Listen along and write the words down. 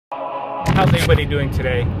how's everybody doing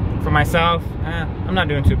today? For myself, I'm not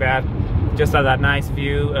doing too bad. Just had that nice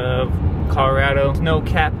view of Colorado,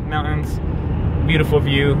 snow-capped mountains, beautiful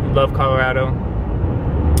view. Love Colorado.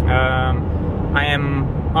 I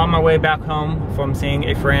am on my way back home from seeing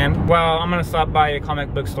a friend. Well, I'm gonna stop by a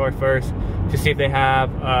comic book store first to see if they have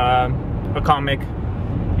a comic,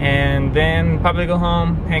 and then probably go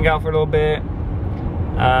home, hang out for a little bit,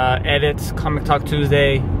 edit Comic Talk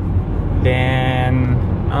Tuesday. Then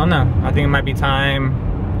I don't know, I think it might be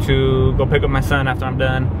time to go pick up my son after I'm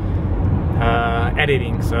done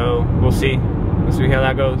editing, so we'll see how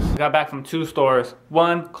that goes. Got back from two stores.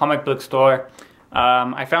 One comic book store.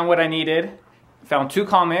 I found what I needed. Found two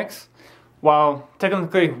comics. Well,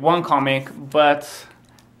 technically one comic, but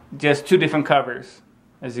just two different covers.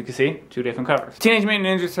 As you can see, two different covers. Teenage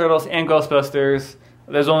Mutant Ninja Turtles and Ghostbusters.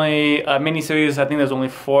 There's only a miniseries. I think there's only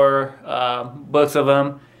 4 books of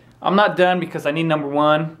them. I'm not done because I need number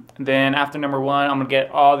 1. Then after number 1, I'm gonna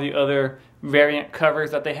get all the other variant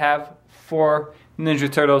covers that they have for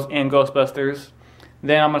Ninja Turtles and Ghostbusters.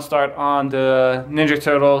 Then I'm gonna start on the Ninja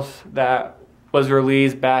Turtles that was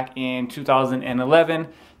released back in 2011.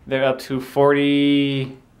 They're up to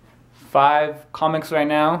 45 comics right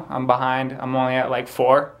now. I'm behind. I'm only at like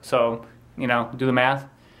 4, so you know, do the math.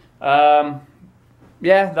 Yeah,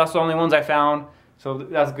 that's the only ones I found, so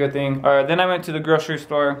that's a good thing. Then I went to the grocery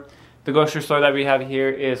store. The grocery store that we have here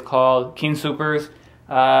is called King Soopers.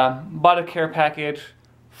 Bought a care package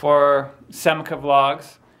for Samika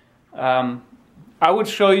vlogs. I would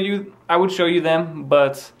show you them,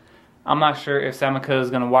 but I'm not sure if Samika is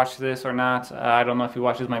gonna watch this or not. I don't know if he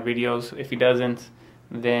watches my videos. If he doesn't,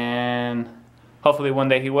 then hopefully one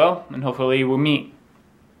day he will, and hopefully we'll meet.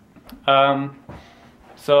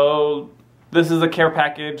 So this is a care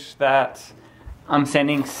package that I'm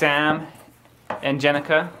sending Sam and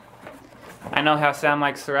Jenica. I know how Sam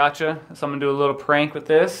likes sriracha, so I'm gonna do a little prank with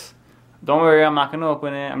this. Don't worry, I'm not gonna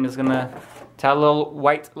open it. I'm just gonna tell a little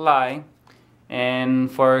white lie. And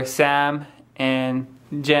for Sam and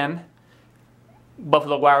Jen,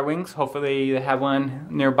 Buffalo Wild Wings. Hopefully they have one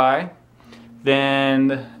nearby.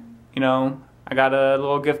 Then, you know, I got a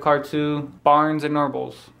little gift card to Barnes and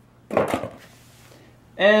Nobles.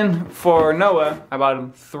 And for Noah, I bought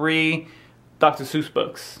him 3 Dr. Seuss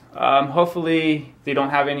books. Hopefully they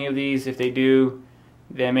don't have any of these. If they do,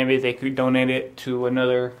 then maybe they could donate it to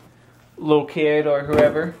another little kid or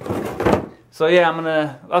whoever. So yeah,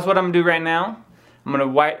 that's what I'm gonna do right now.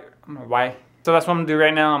 So that's what I'm gonna do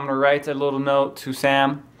right now. I'm gonna write a little note to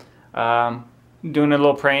Sam, doing a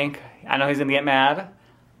little prank. I know he's gonna get mad,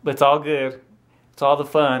 but it's all good. It's all the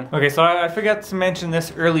fun. Okay, so I forgot to mention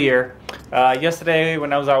this earlier. Yesterday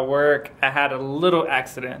when I was at work, I had a little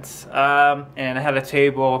accident, and I had a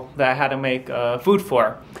table that I had to make food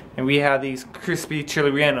for, and we had these crispy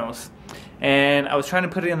chili rellenos, and I was trying to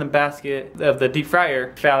put it in the basket of the deep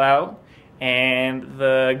fryer, fell out, and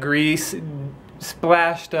the grease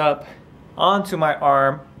splashed up onto my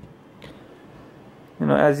arm. You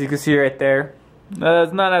know, as you can see right there.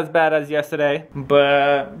 It's not as bad as yesterday,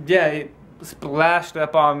 but yeah, it splashed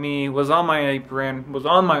up on me, was on my apron, was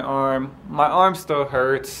on my arm. My arm still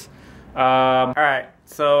hurts. Alright,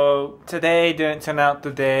 so today didn't turn out the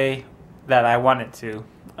day that I wanted to.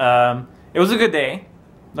 It was a good day,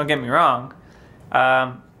 don't get me wrong.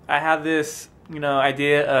 I had this, you know,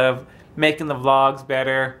 idea of making the vlogs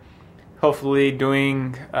better, hopefully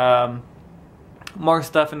doing more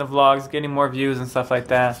stuff in the vlogs, getting more views and stuff like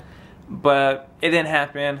that, but it didn't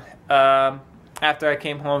happen. After I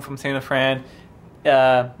came home from seeing a friend,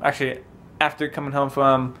 actually after coming home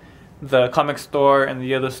from the comic store and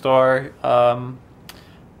the other store,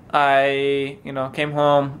 I, you know, came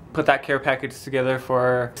home, put that care package together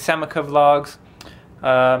for Samika vlogs.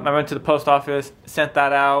 I went to the post office, sent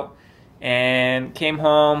that out, and came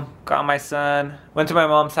home, got my son, went to my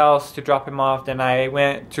mom's house to drop him off. Then I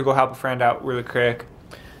went to go help a friend out really quick.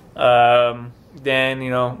 Then, you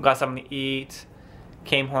know, got something to eat,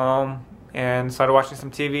 came home and started watching some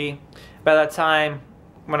TV. By that time,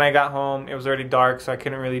 when I got home, it was already dark, so I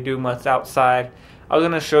couldn't really do much outside. I was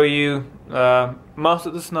gonna show you, most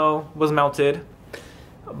of the snow was melted,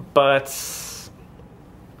 but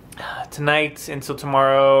tonight until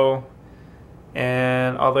tomorrow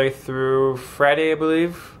and all the way through Friday, I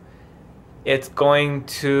believe, it's going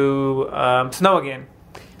to snow again.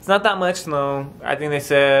 It's not that much snow. I think they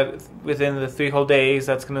said within the 3 whole days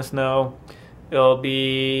that's gonna snow. It'll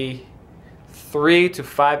be 3 to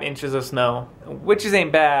 5 inches of snow, which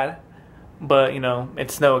ain't bad, but you know,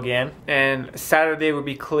 it's snow again. And Saturday will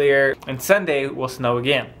be clear, and Sunday will snow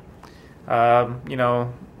again. You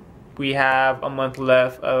know, we have a month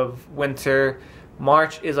left of winter,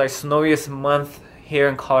 March is our snowiest month here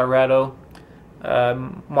in Colorado.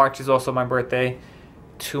 March is also my birthday.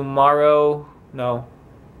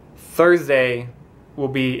 Thursday will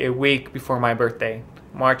be a week before my birthday,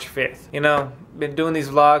 March 5th. You know, been doing these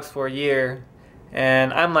vlogs for a year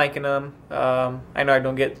and I'm liking them. I know I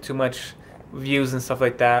don't get too much views and stuff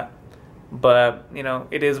like that, but you know,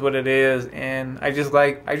 it is what it is, and I just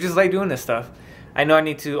like doing this stuff. I know I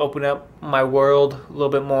need to open up my world a little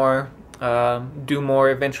bit more, do more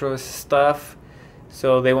adventurous stuff,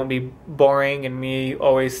 so they won't be boring and me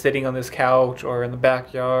always sitting on this couch or in the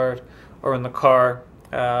backyard or in the car.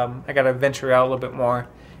 I gotta venture out a little bit more,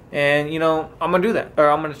 and you know, I'm gonna do that, or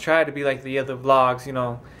I'm gonna try to be like the other vlogs, you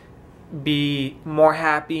know, be more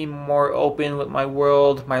happy, more open with my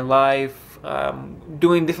world, my life,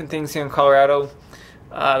 doing different things here in Colorado.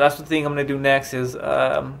 That's the thing I'm gonna do next, is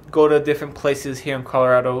go to different places here in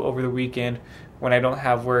Colorado over the weekend when I don't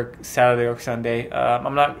have work Saturday or Sunday.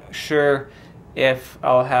 I'm not sure if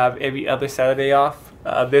I'll have every other Saturday off.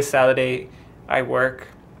 This Saturday I work,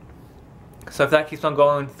 so if that keeps on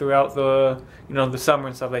going throughout the, you know, the summer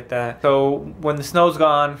and stuff like that. So when the snow's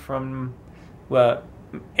gone from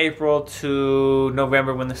April to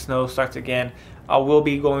November, when the snow starts again, I will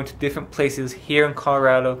be going to different places here in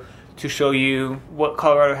Colorado to show you what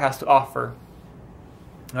Colorado has to offer.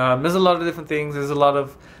 There's a lot of different things. There's a lot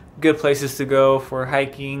of good places to go for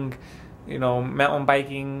hiking, you know, mountain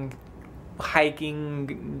biking,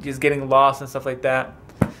 hiking, just getting lost and stuff like that.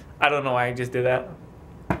 I don't know why I just did that.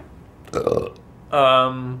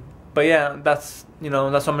 But yeah, that's, you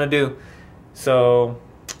know, that's what I'm gonna do. So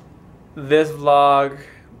this vlog,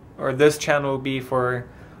 or this channel, will be for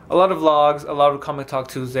a lot of vlogs, a lot of Comic Talk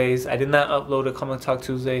Tuesdays. I did not upload a Comic Talk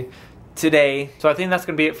Tuesday today, so I think that's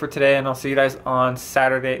gonna be it for today, and I'll see you guys on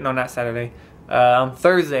Saturday. No, not Saturday, on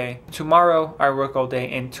Thursday. Tomorrow I work all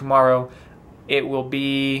day, and tomorrow it will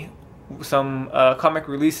be some comic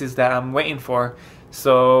releases that I'm waiting for,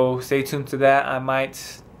 so stay tuned to that.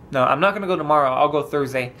 No, I'm not gonna go tomorrow. I'll go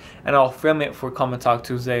Thursday, and I'll film it for Comic Talk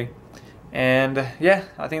Tuesday. And yeah,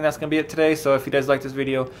 I think that's gonna be it today. So if you guys like this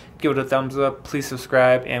video, give it a thumbs up, please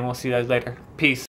subscribe, and we'll see you guys later. Peace.